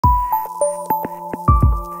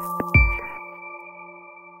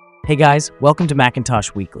Hey guys, welcome to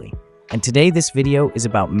Macintosh Weekly, and today this video is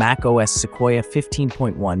about macOS Sequoia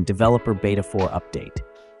 15.1 Developer Beta 4 Update.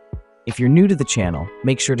 If you're new to the channel,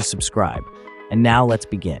 make sure to subscribe. And now let's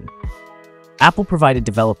begin. Apple provided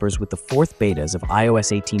developers with the fourth betas of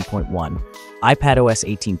iOS 18.1, iPadOS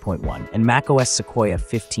 18.1, and macOS Sequoia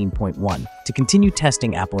 15.1 to continue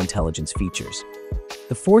testing Apple Intelligence features.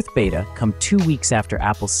 The fourth beta comes 2 weeks after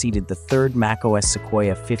Apple seeded the third macOS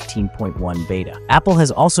Sequoia 15.1 beta. Apple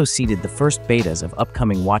has also seeded the first betas of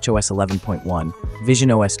upcoming watchOS 11.1,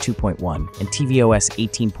 visionOS 2.1, and tvOS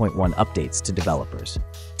 18.1 updates to developers.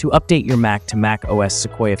 To update your Mac to macOS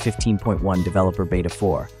Sequoia 15.1 Developer Beta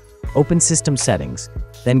 4, open System Settings,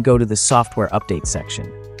 then go to the Software Update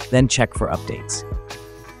section, then check for updates.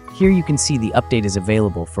 Here you can see the update is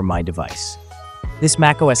available for my device. This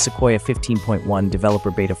macOS Sequoia 15.1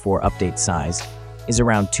 Developer Beta 4 update size is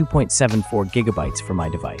around 2.74 gigabytes for my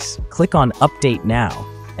device. Click on Update Now,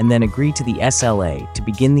 and then agree to the SLA to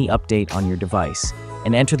begin the update on your device,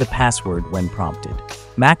 and enter the password when prompted.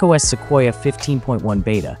 macOS Sequoia 15.1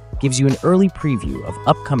 Beta gives you an early preview of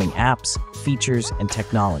upcoming apps, features, and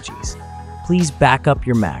technologies. Please back up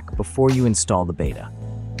your Mac before you install the beta.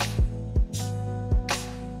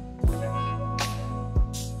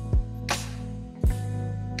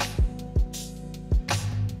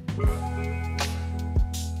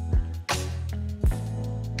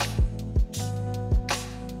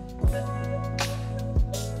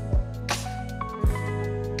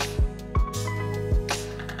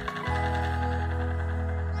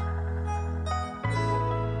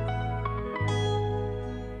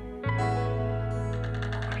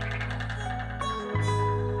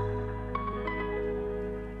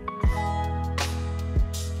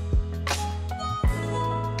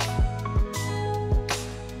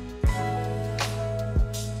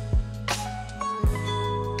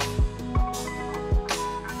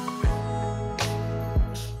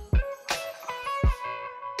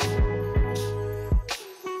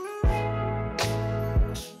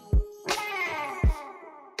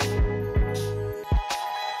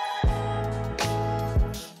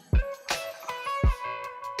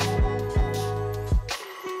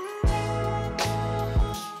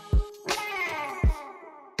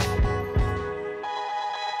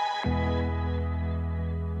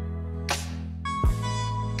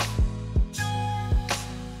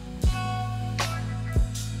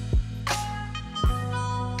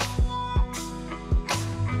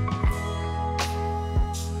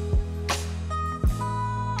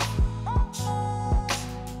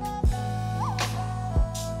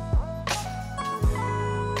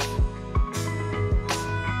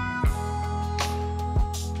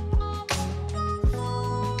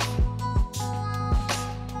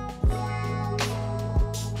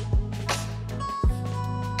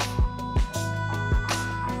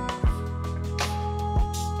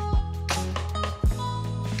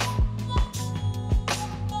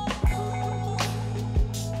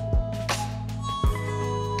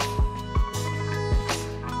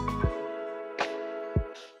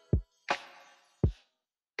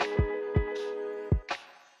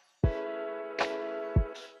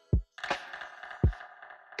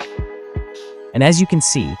 And as you can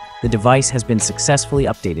see, the device has been successfully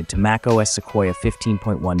updated to macOS Sequoia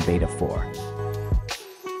 15.1 Beta 4.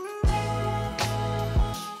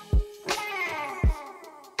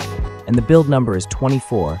 And the build number is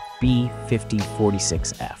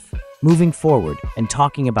 24B5046F. Moving forward and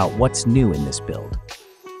talking about what's new in this build.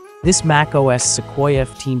 This macOS Sequoia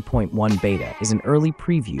 15.1 Beta is an early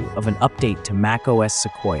preview of an update to macOS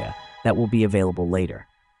Sequoia that will be available later.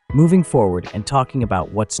 Moving forward and talking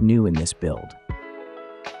about what's new in this build.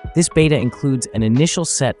 This beta includes an initial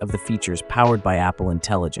set of the features powered by Apple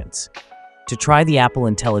Intelligence. To try the Apple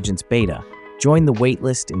Intelligence beta, join the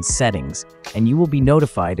waitlist in Settings, and you will be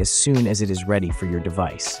notified as soon as it is ready for your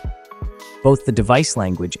device. Both the device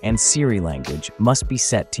language and Siri language must be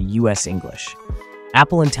set to US English.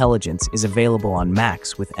 Apple Intelligence is available on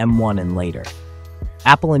Macs with M1 and later.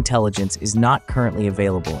 Apple Intelligence is not currently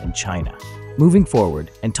available in China. Moving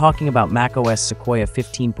forward and talking about macOS Sequoia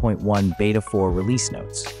 15.1 Beta 4 release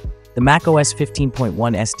notes. The macOS 15.1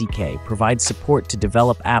 SDK provides support to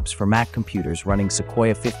develop apps for Mac computers running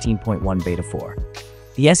Sequoia 15.1 Beta 4.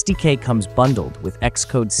 The SDK comes bundled with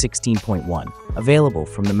Xcode 16.1, available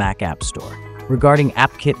from the Mac App Store. Regarding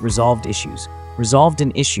AppKit resolved issues, resolved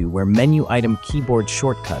an issue where menu item keyboard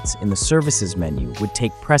shortcuts in the Services menu would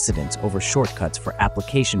take precedence over shortcuts for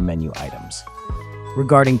application menu items.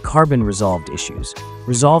 Regarding Carbon resolved issues,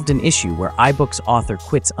 resolved an issue where iBook's author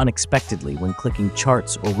quits unexpectedly when clicking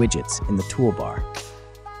charts or widgets in the toolbar.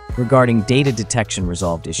 Regarding data detection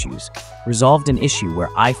resolved issues, resolved an issue where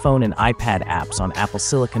iPhone and iPad apps on Apple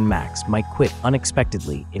Silicon Macs might quit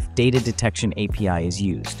unexpectedly if data detection API is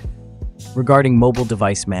used. Regarding mobile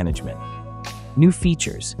device management, new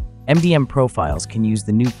features. MDM profiles can use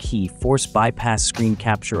the new key Force Bypass Screen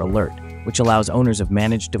Capture Alert, which allows owners of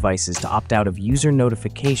managed devices to opt out of user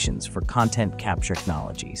notifications for content capture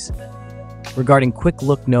technologies. Regarding quick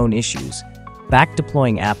look known issues, back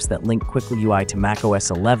deploying apps that link Quickly UI to macOS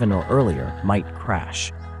 11 or earlier might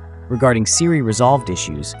crash. Regarding Siri resolved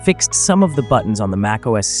issues, fixed some of the buttons on the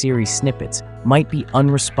macOS Siri snippets might be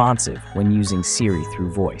unresponsive when using Siri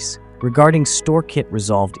through voice. Regarding StoreKit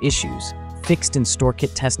resolved issues, fixed in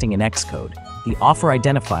StoreKit testing in Xcode, the offer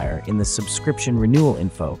identifier in the subscription renewal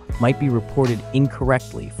info might be reported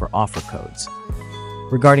incorrectly for offer codes.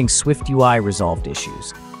 Regarding Swift UI resolved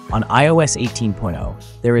issues, on iOS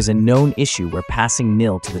 18.0, there is a known issue where passing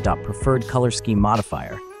nil to the .preferred color scheme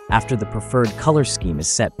modifier after the preferred color scheme is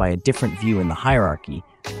set by a different view in the hierarchy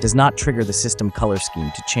does not trigger the system color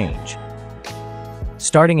scheme to change.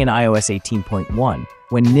 Starting in iOS 18.1,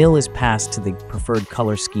 when nil is passed to the preferred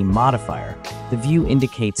color scheme modifier, the view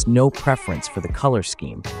indicates no preference for the color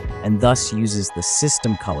scheme and thus uses the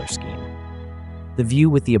system color scheme. The view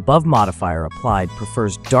with the above modifier applied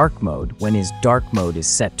prefers dark mode when his dark mode is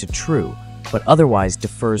set to true, but otherwise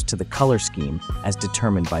defers to the color scheme as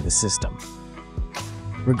determined by the system.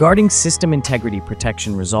 Regarding system integrity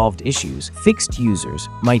protection resolved issues, fixed users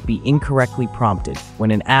might be incorrectly prompted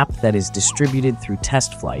when an app that is distributed through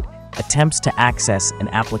TestFlight attempts to access an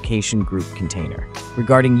application group container.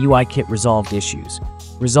 Regarding UIKit resolved issues,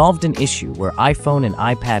 resolved an issue where iPhone and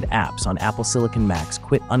iPad apps on Apple Silicon Macs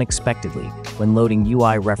quit unexpectedly when loading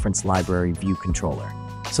UI Reference Library View Controller.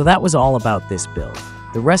 So that was all about this build.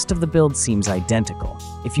 The rest of the build seems identical.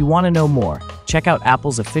 If you want to know more, check out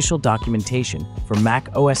Apple's official documentation for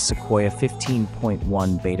macOS Sequoia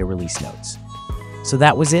 15.1 beta release notes. So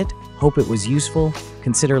that was it. Hope it was useful.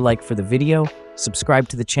 Consider like for the video, subscribe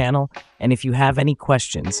to the channel, and if you have any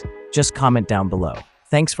questions, just comment down below.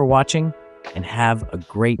 Thanks for watching, and have a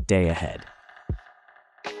great day ahead.